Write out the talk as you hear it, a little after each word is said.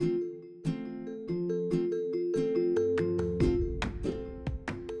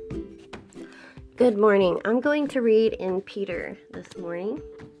Good morning. I'm going to read in Peter this morning.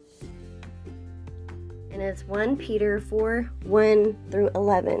 And it's 1 Peter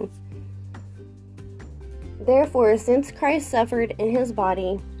 4:1-11. Therefore, since Christ suffered in his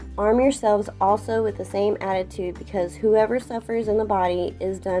body, arm yourselves also with the same attitude, because whoever suffers in the body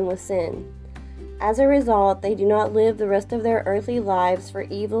is done with sin. As a result, they do not live the rest of their earthly lives for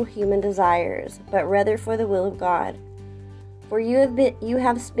evil human desires, but rather for the will of God. For you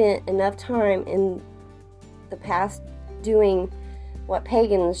have spent enough time in the past doing what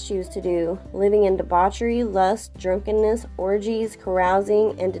pagans choose to do, living in debauchery, lust, drunkenness, orgies,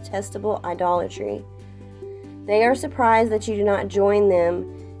 carousing, and detestable idolatry. They are surprised that you do not join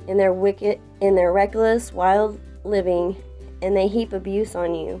them in their reckless, wild living, and they heap abuse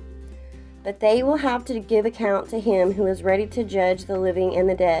on you. But they will have to give account to him who is ready to judge the living and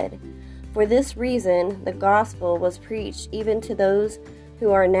the dead. For this reason, the gospel was preached even to those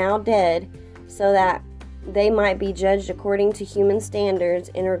who are now dead, so that they might be judged according to human standards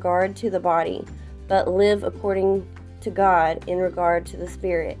in regard to the body, but live according to God in regard to the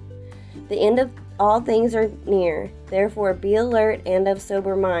spirit. The end of all things are near. Therefore, be alert and of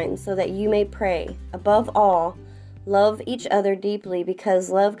sober mind, so that you may pray. Above all, love each other deeply, because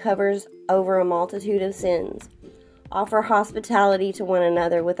love covers over a multitude of sins. Offer hospitality to one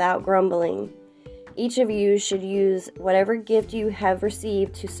another without grumbling. Each of you should use whatever gift you have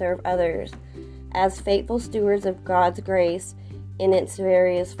received to serve others, as faithful stewards of God's grace in its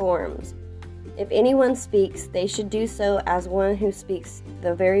various forms. If anyone speaks, they should do so as one who speaks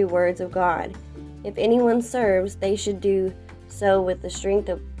the very words of God. If anyone serves, they should do so with the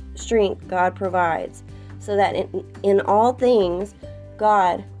strength God provides, so that in all things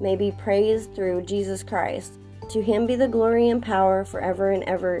God may be praised through Jesus Christ. To him be the glory and power forever and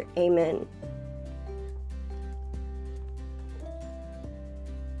ever. Amen.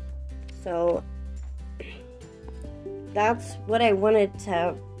 So that's what I wanted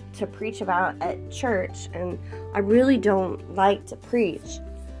to preach about at church, and I really don't like to preach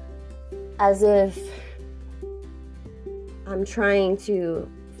as if I'm trying to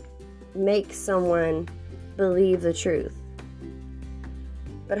make someone believe the truth.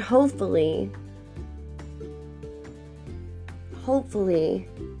 But hopefully,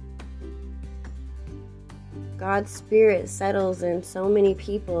 God's Spirit settles in so many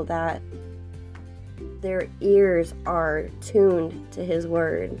people that their ears are tuned to His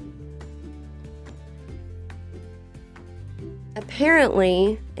Word.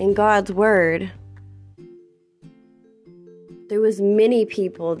 Apparently, in God's Word, there was many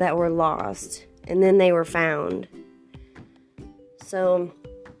people that were lost, and then they were found. So,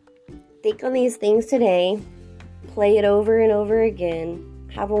 think on these things today. Play it over and over again.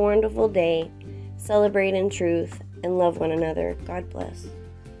 Have a wonderful day. Celebrate in truth and love one another. God bless.